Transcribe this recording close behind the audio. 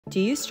Do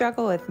you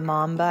struggle with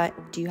mom butt?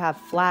 Do you have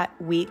flat,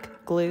 weak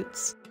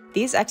glutes?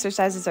 These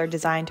exercises are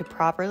designed to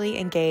properly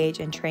engage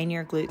and train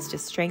your glutes to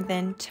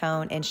strengthen,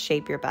 tone, and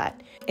shape your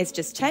butt. It's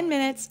just 10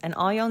 minutes, and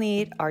all you'll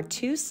need are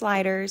 2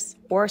 sliders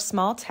or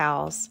small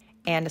towels,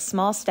 and a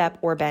small step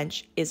or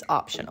bench is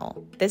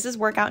optional. This is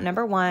workout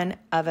number 1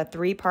 of a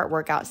 3-part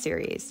workout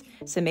series.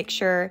 So make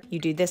sure you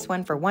do this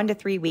one for 1 to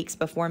 3 weeks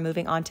before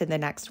moving on to the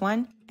next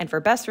one. And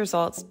for best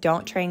results,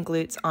 don't train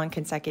glutes on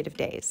consecutive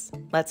days.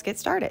 Let's get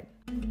started.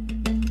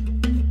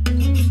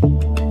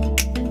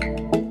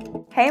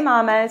 Hey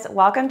mamas,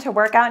 welcome to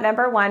workout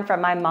number 1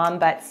 from my Mom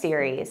Butt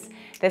series.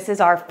 This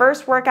is our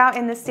first workout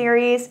in the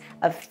series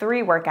of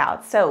 3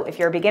 workouts. So if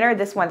you're a beginner,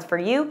 this one's for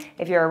you.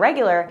 If you're a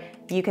regular,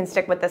 you can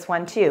stick with this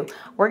one too.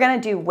 We're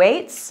gonna do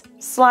weights,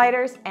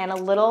 sliders, and a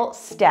little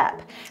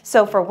step.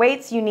 So for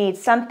weights, you need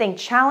something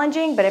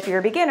challenging, but if you're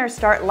a beginner,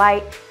 start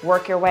light,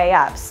 work your way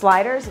up.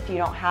 Sliders, if you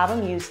don't have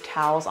them, use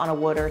towels on a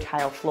wood or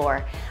tile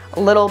floor.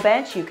 A little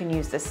bench, you can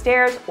use the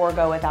stairs or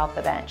go without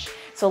the bench.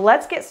 So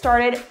let's get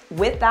started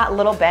with that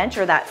little bench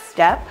or that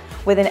step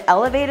with an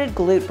elevated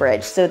glute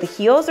bridge. So the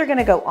heels are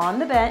gonna go on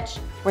the bench.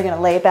 We're gonna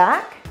lay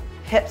back,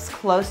 hips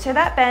close to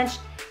that bench,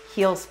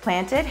 heels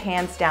planted,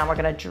 hands down. We're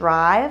gonna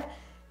drive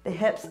the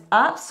hips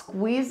up,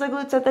 squeeze the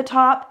glutes at the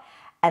top,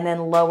 and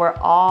then lower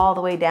all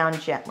the way down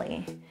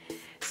gently.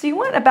 So you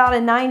want about a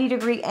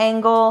 90-degree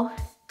angle,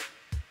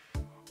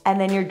 and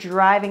then you're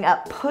driving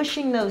up,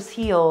 pushing those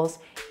heels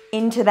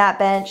into that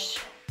bench,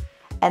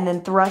 and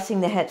then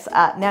thrusting the hips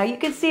up. Now you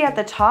can see at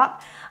the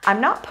top, I'm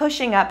not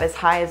pushing up as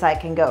high as I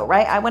can go,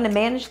 right? I wanna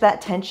manage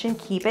that tension,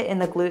 keep it in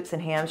the glutes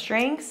and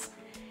hamstrings.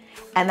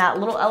 And that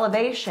little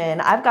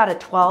elevation, I've got a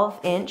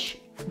 12-inch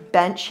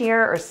bench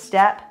here or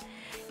step.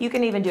 You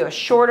can even do a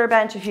shorter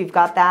bench if you've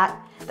got that.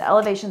 The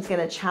elevation's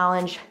gonna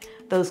challenge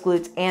those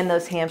glutes and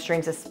those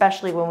hamstrings,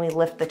 especially when we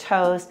lift the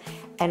toes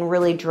and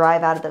really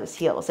drive out of those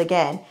heels.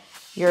 Again,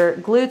 your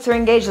glutes are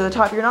engaged at the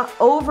top. You're not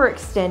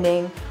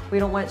overextending. We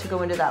don't want it to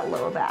go into that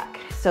lower back.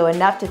 So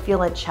enough to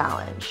feel a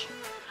challenge.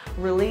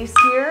 Release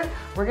here.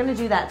 We're gonna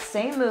do that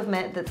same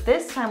movement, but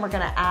this time we're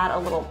gonna add a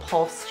little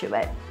pulse to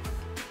it.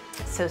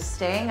 So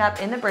staying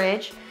up in the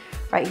bridge,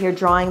 right here,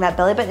 drawing that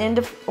belly button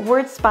into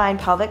forward spine,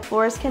 pelvic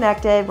floor is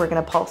connected. We're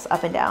gonna pulse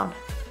up and down,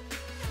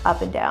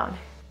 up and down.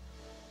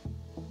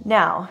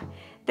 Now,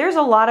 there's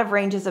a lot of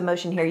ranges of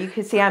motion here. You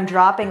can see I'm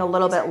dropping a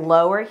little bit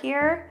lower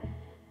here.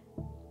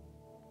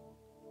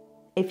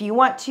 If you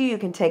want to, you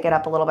can take it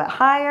up a little bit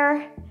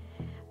higher.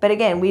 But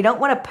again, we don't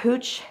want to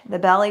pooch the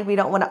belly. We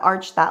don't want to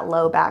arch that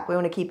low back. We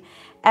want to keep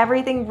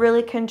everything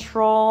really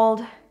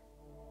controlled,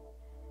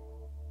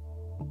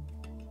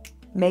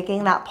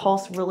 making that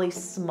pulse really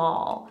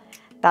small.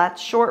 That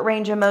short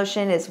range of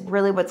motion is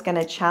really what's going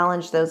to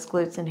challenge those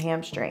glutes and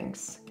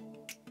hamstrings.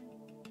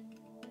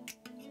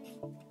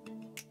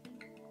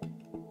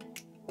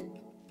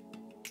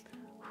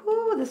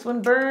 Whew, this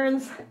one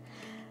burns.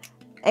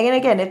 And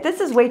again, if this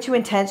is way too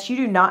intense, you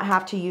do not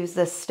have to use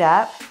this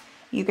step.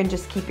 You can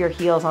just keep your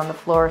heels on the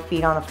floor,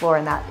 feet on the floor,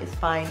 and that is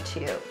fine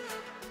too.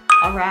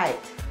 All right,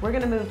 we're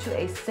gonna move to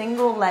a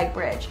single leg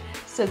bridge.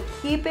 So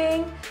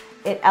keeping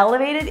it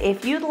elevated,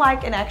 if you'd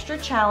like an extra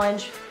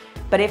challenge,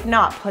 but if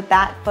not, put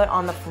that foot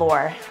on the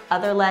floor.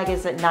 Other leg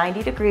is at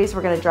 90 degrees.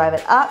 We're gonna drive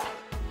it up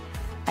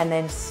and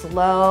then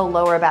slow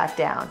lower back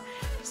down.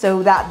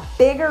 So that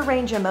bigger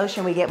range of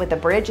motion we get with the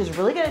bridge is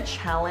really gonna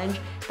challenge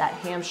that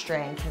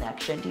hamstring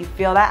connection. Do you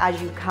feel that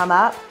as you come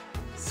up?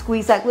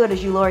 Squeeze that glute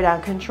as you lower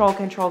down. Control,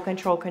 control,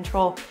 control,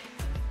 control.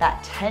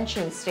 That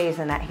tension stays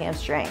in that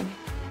hamstring.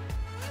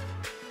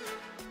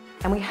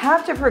 And we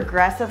have to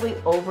progressively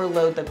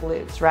overload the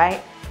glutes,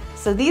 right?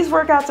 So these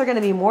workouts are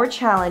gonna be more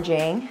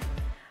challenging,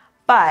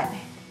 but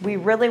we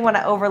really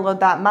wanna overload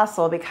that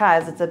muscle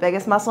because it's the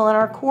biggest muscle in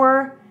our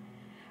core.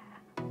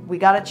 We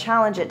gotta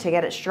challenge it to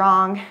get it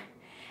strong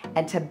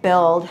and to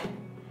build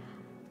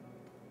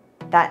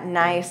that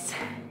nice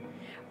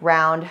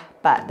round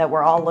butt that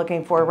we're all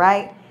looking for,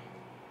 right?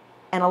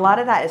 And a lot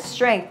of that is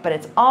strength, but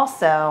it's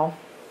also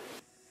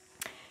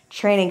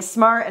training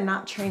smart and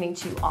not training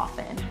too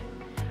often.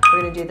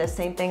 We're gonna do the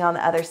same thing on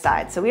the other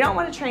side. So we don't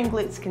wanna train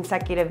glutes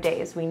consecutive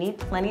days. We need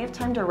plenty of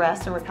time to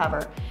rest and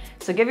recover.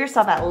 So give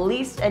yourself at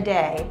least a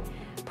day,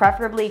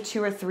 preferably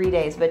 2 or 3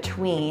 days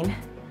between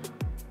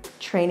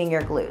training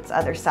your glutes,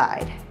 other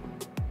side.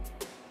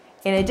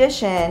 In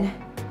addition,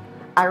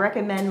 I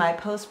recommend my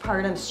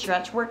postpartum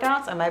stretch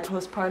workouts and my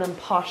postpartum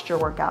posture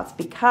workouts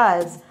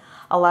because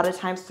a lot of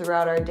times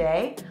throughout our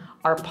day,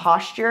 our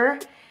posture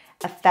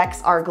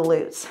affects our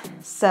glutes.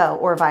 So,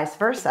 or vice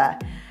versa.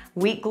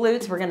 Weak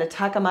glutes, we're gonna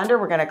tuck them under,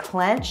 we're gonna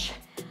clench,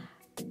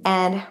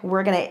 and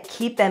we're gonna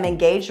keep them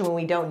engaged when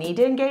we don't need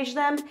to engage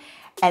them.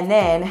 And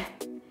then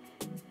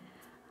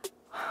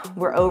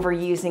we're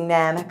overusing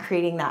them,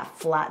 creating that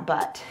flat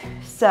butt.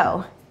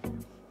 So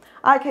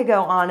I could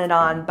go on and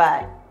on,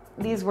 but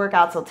these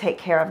workouts will take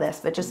care of this.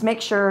 But just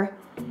make sure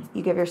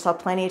you give yourself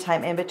plenty of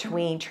time in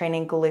between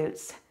training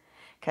glutes.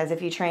 Because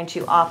if you train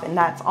too often,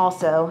 that's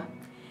also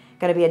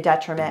going to be a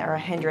detriment or a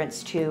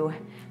hindrance to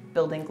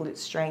building glute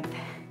strength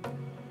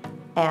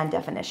and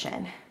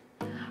definition.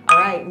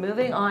 right,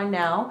 moving on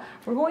now.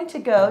 We're going to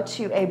go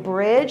to a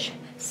bridge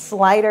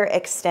slider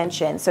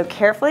extension. So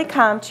carefully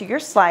come to your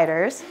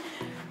sliders.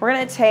 We're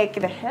gonna take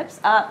the hips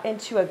up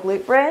into a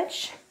glute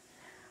bridge,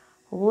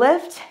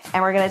 lift,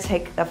 and we're gonna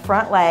take the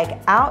front leg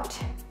out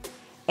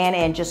and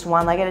in, just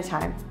one leg at a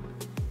time.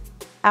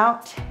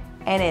 Out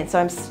and in. So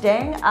I'm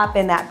staying up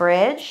in that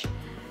bridge.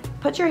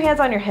 Put your hands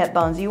on your hip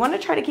bones. You wanna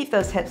try to keep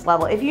those hips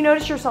level. If you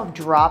notice yourself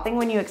dropping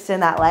when you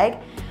extend that leg,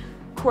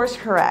 course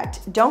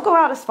correct. Don't go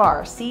out as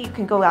far. See, you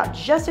can go out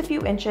just a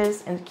few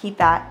inches and keep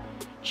that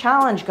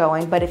challenge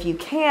going, but if you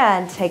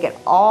can, take it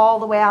all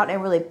the way out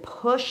and really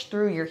push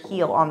through your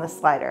heel on the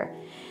slider.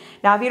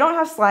 Now, if you don't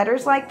have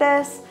sliders like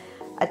this,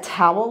 a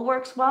towel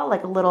works well,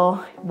 like a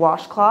little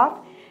washcloth.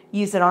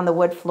 Use it on the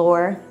wood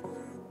floor,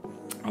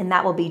 and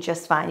that will be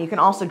just fine. You can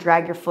also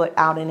drag your foot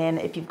out and in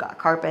if you've got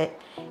carpet.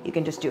 You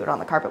can just do it on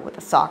the carpet with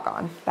a sock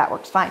on. That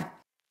works fine.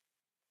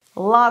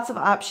 Lots of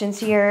options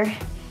here.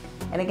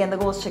 And again, the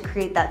goal is to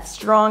create that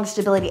strong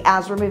stability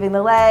as we're moving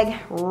the leg,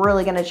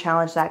 really gonna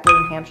challenge that glute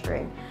and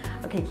hamstring.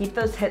 Okay, keep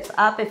those hips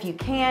up if you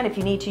can. If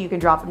you need to, you can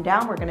drop them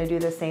down. We're gonna do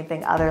the same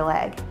thing, other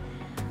leg.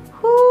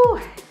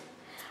 Whoo.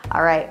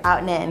 All right,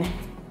 out and in.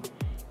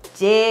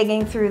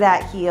 Digging through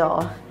that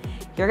heel.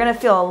 You're gonna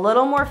feel a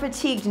little more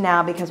fatigued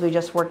now because we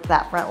just worked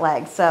that front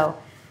leg. So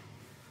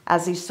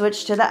as you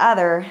switch to the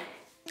other,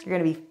 you're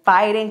gonna be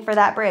fighting for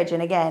that bridge.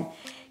 And again,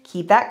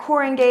 keep that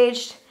core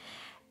engaged.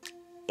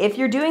 If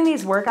you're doing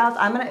these workouts,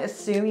 I'm gonna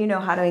assume you know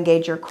how to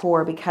engage your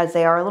core because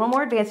they are a little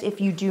more advanced.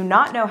 If you do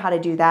not know how to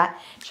do that,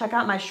 check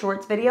out my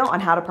shorts video on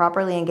how to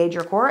properly engage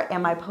your core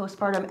and my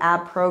postpartum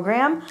ab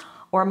program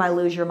or my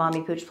Lose Your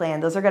Mommy Pooch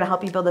plan. Those are gonna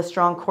help you build a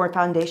strong core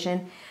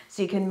foundation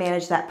so you can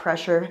manage that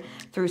pressure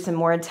through some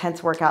more intense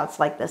workouts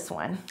like this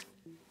one.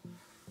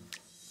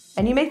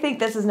 And you may think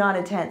this is not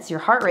intense. Your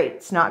heart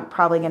rate's not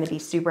probably gonna be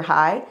super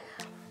high,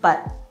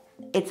 but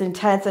it's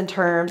intense in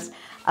terms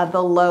of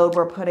the load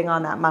we're putting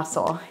on that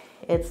muscle.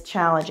 It's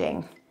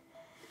challenging.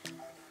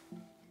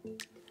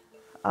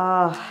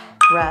 Oh,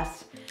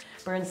 rest.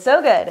 Burns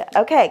so good.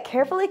 Okay,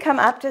 carefully come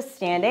up to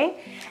standing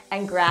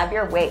and grab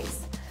your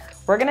weights.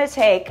 We're gonna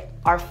take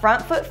our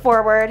front foot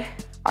forward,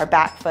 our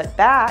back foot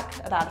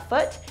back about a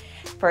foot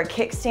for a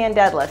kickstand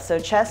deadlift. So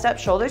chest up,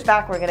 shoulders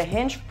back. We're gonna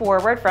hinge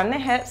forward from the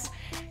hips,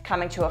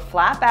 coming to a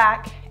flat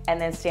back,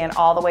 and then stand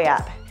all the way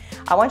up.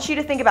 I want you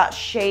to think about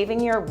shaving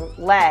your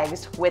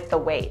legs with the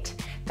weight.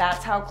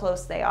 That's how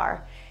close they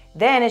are.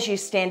 Then as you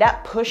stand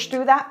up, push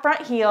through that front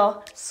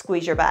heel,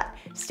 squeeze your butt.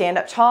 Stand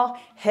up tall,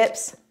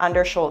 hips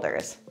under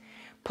shoulders.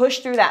 Push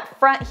through that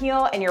front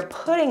heel and you're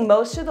putting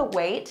most of the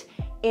weight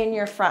in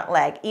your front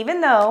leg.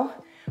 Even though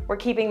we're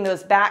keeping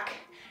those back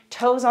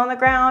toes on the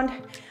ground,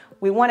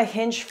 we wanna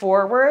hinge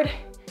forward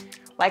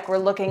like we're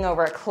looking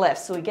over a cliff.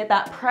 So we get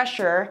that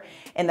pressure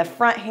in the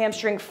front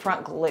hamstring,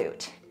 front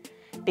glute.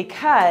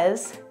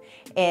 Because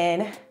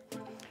in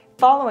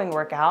following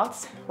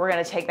workouts, we're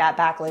gonna take that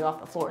back leg off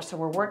the floor. So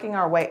we're working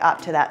our way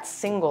up to that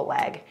single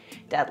leg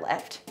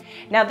deadlift.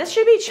 Now this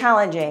should be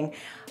challenging.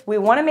 We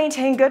wanna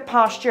maintain good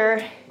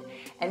posture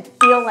and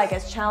feel like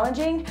it's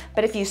challenging,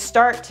 but if you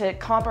start to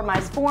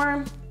compromise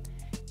form,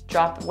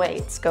 drop the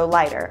weights, go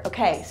lighter.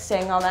 Okay,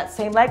 staying on that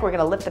same leg, we're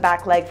gonna lift the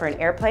back leg for an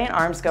airplane.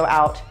 Arms go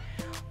out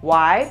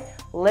wide,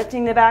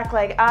 lifting the back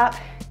leg up,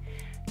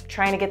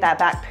 trying to get that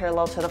back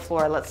parallel to the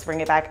floor. Let's bring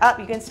it back up.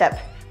 You can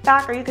step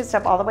back or you can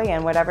step all the way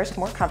in, whatever's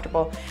more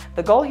comfortable.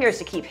 The goal here is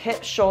to keep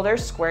hips,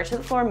 shoulders square to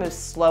the floor, move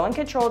slow and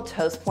controlled,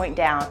 toes point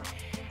down.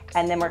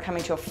 And then we're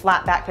coming to a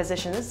flat back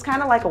position. This is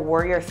kind of like a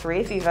warrior 3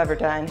 if you've ever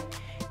done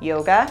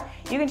yoga.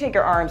 You can take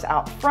your arms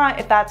out front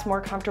if that's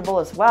more comfortable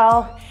as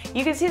well.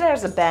 You can see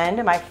there's a bend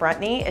in my front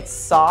knee. It's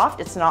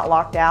soft, it's not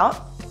locked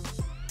out.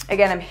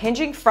 Again, I'm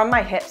hinging from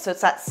my hips, so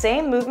it's that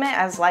same movement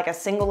as like a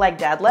single leg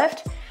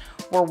deadlift.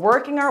 We're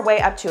working our way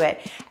up to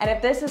it. And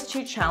if this is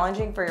too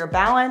challenging for your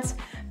balance,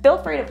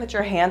 feel free to put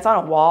your hands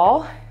on a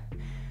wall.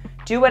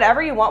 Do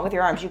whatever you want with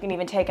your arms. You can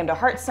even take them to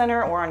heart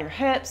center or on your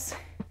hips.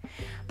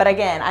 But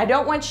again, I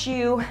don't want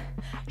you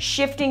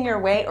shifting your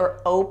weight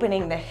or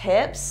opening the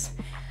hips.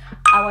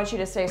 I want you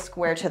to stay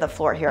square to the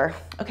floor here.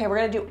 Okay, we're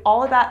gonna do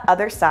all of that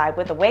other side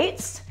with the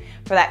weights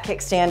for that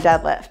kickstand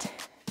deadlift.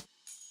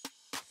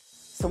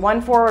 So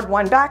one forward,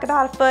 one back,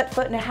 about a foot,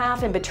 foot and a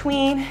half in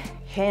between.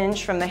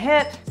 Hinge from the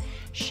hip,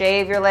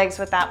 shave your legs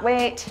with that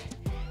weight,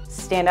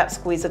 stand up,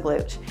 squeeze the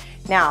glute.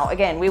 Now,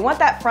 again, we want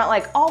that front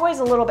leg always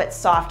a little bit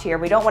soft here.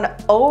 We don't want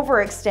to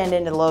overextend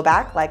into the low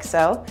back like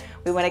so.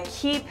 We want to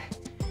keep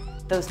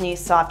those knees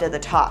soft at the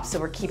top, so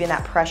we're keeping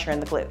that pressure in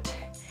the glute.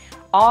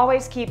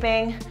 Always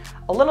keeping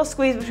a little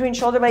squeeze between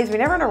shoulder blades. We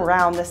never want to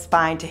round the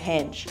spine to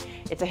hinge.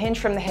 It's a hinge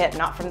from the hip,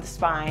 not from the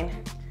spine.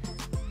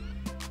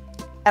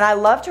 And I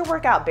love to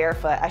work out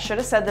barefoot. I should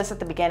have said this at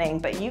the beginning,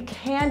 but you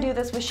can do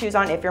this with shoes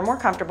on if you're more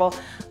comfortable.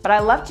 But I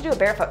love to do it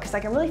barefoot because I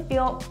can really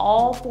feel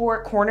all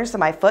 4 corners of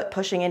my foot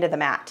pushing into the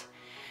mat.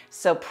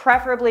 So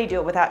preferably do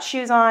it without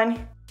shoes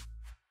on.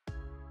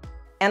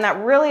 And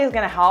that really is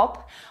gonna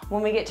help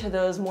when we get to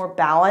those more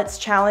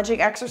balanced,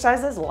 challenging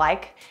exercises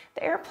like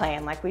the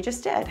airplane, like we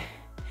just did.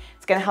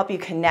 It's gonna help you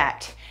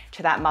connect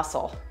to that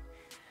muscle.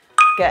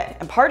 Good.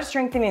 And part of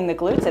strengthening the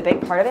glutes, a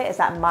big part of it is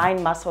that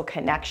mind-muscle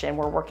connection.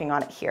 We're working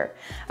on it here.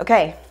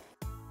 Okay.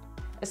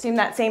 Assume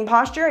that same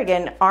posture.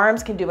 Again,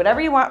 arms can do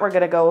whatever you want. We're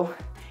gonna go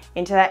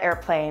into that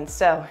airplane.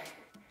 So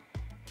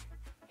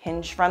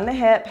hinge from the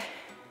hip,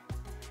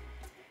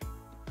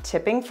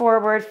 tipping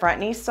forward, front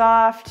knee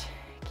soft.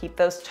 Keep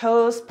those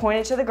toes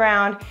pointed to the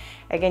ground.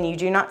 Again, you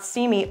do not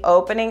see me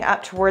opening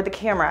up toward the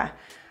camera.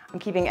 I'm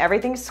keeping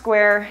everything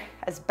square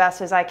as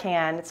best as I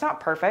can. It's not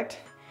perfect.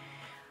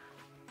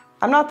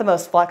 I'm not the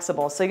most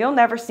flexible, so you'll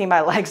never see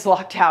my legs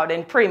locked out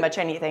in pretty much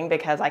anything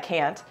because I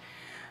can't.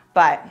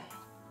 But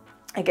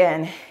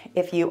again,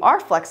 if you are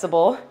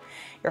flexible,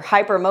 you're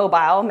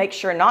hypermobile, make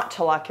sure not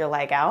to lock your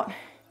leg out.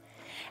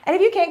 And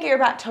if you can't get your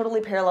back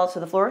totally parallel to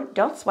the floor,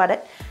 don't sweat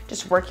it.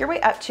 Just work your way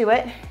up to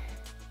it.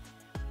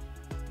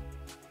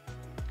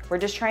 We're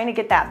just trying to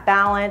get that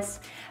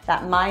balance,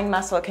 that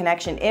mind-muscle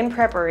connection in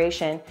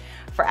preparation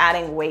for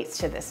adding weights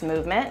to this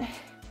movement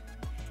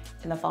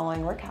in the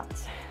following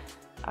workouts.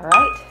 All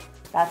right.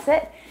 That's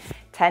it,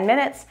 10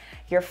 minutes,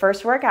 your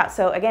first workout.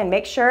 So again,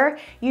 make sure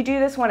you do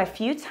this one a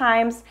few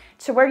times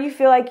to where you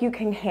feel like you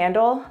can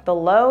handle the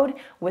load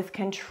with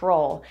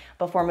control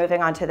before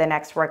moving on to the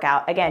next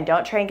workout. Again,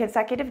 don't train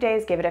consecutive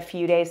days, give it a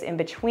few days in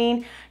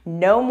between.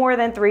 No more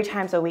than 3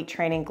 times a week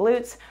training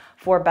glutes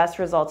for best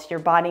results. Your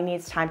body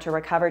needs time to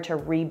recover, to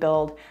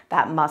rebuild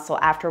that muscle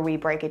after we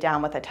break it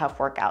down with a tough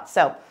workout.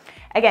 So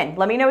again,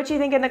 let me know what you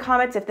think in the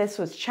comments if this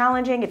was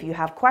challenging, if you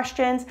have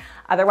questions.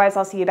 Otherwise,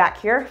 I'll see you back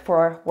here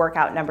for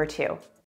workout number 2.